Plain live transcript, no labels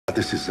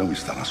decisão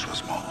está nas suas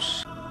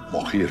mãos.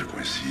 Morrer com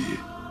esse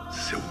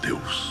seu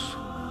Deus.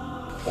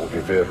 Ou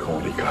viver com o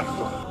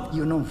Ricardo.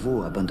 Eu não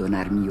vou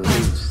abandonar meu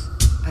Deus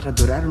para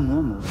adorar um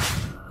homem.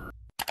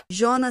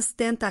 Jonas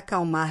tenta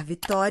acalmar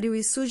Vitório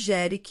e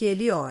sugere que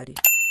ele ore.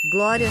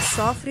 Glória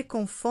sofre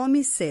com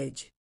fome e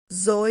sede.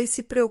 Zoe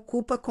se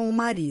preocupa com o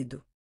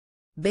marido.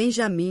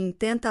 Benjamin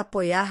tenta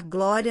apoiar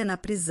Glória na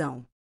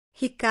prisão.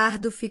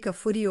 Ricardo fica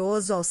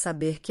furioso ao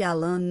saber que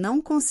Alain não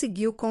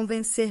conseguiu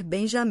convencer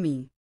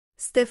Benjamin.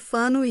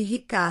 Stéfano e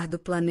Ricardo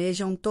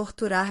planejam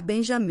torturar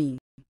Benjamin.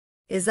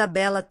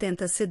 Isabela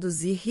tenta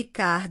seduzir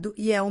Ricardo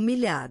e é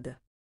humilhada.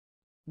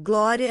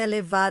 Glória é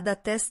levada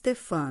até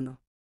Stéfano.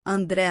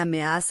 André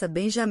ameaça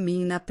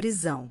Benjamin na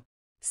prisão.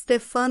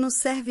 Stéfano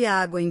serve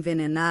água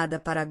envenenada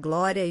para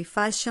Glória e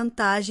faz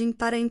chantagem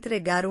para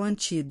entregar o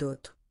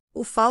antídoto.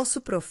 O falso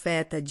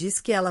profeta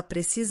diz que ela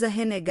precisa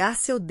renegar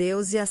seu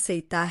Deus e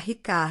aceitar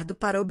Ricardo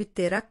para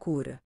obter a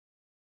cura.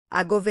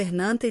 A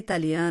governanta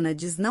italiana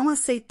diz não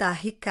aceitar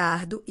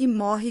Ricardo e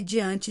morre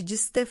diante de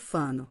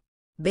Stéfano.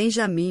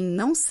 Benjamin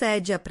não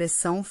cede à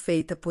pressão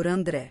feita por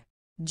André.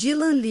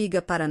 Dylan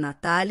liga para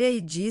Natália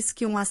e diz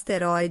que um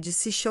asteroide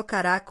se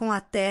chocará com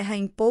a Terra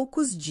em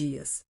poucos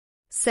dias.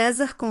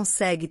 César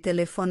consegue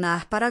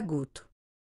telefonar para Guto.